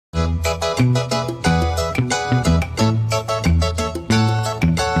Hello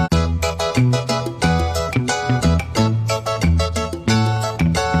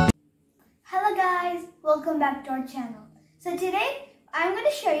guys, welcome back to our channel. So today I'm going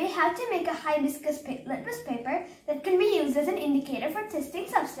to show you how to make a hibiscus litmus paper that can be used as an indicator for testing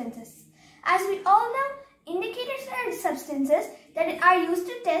substances. As we all know, indicators are substances that are used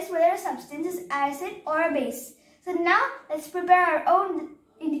to test whether a substance is acid or a base. So now let's prepare our own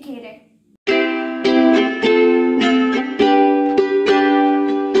indicator.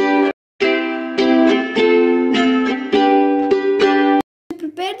 To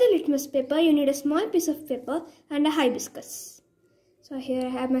prepare the litmus paper, you need a small piece of paper and a hibiscus. So here I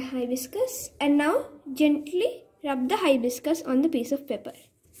have my hibiscus, and now gently rub the hibiscus on the piece of paper.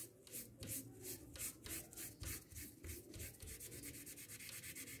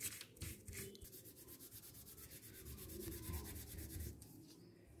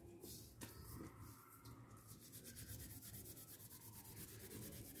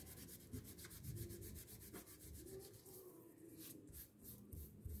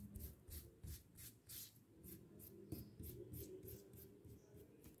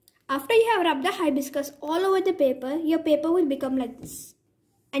 After you have rubbed the hibiscus all over the paper, your paper will become like this.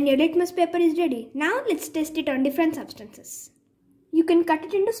 And your litmus paper is ready. Now let's test it on different substances. You can cut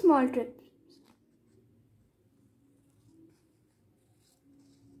it into small strips.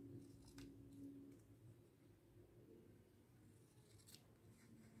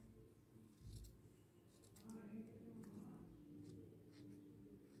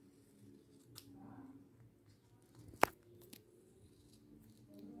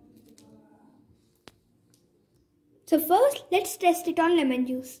 So first, let's test it on lemon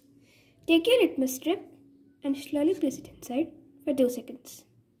juice. Take your litmus strip and slowly place it inside for 2 seconds.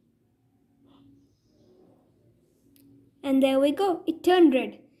 And there we go, it turned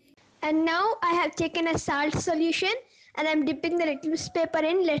red. And now I have taken a salt solution and I'm dipping the litmus paper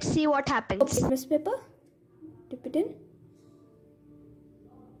in. Let's see what happens. Litmus paper, dip it in.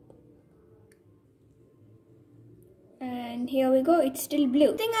 And here we go, it's still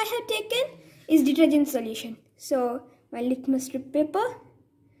blue. The thing I have taken is detergent solution. So my litmus strip paper,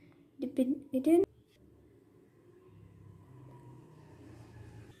 dip it in.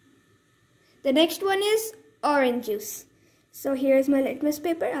 The next one is orange juice. So here's my litmus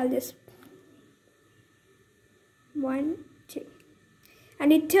paper. I'll just 1, 2,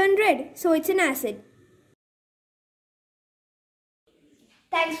 and it turned red. So it's an acid.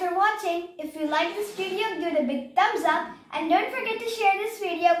 Thanks for watching. If you like this video, give it a big thumbs up and don't forget to share this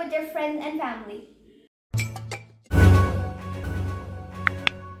video with your friends and family.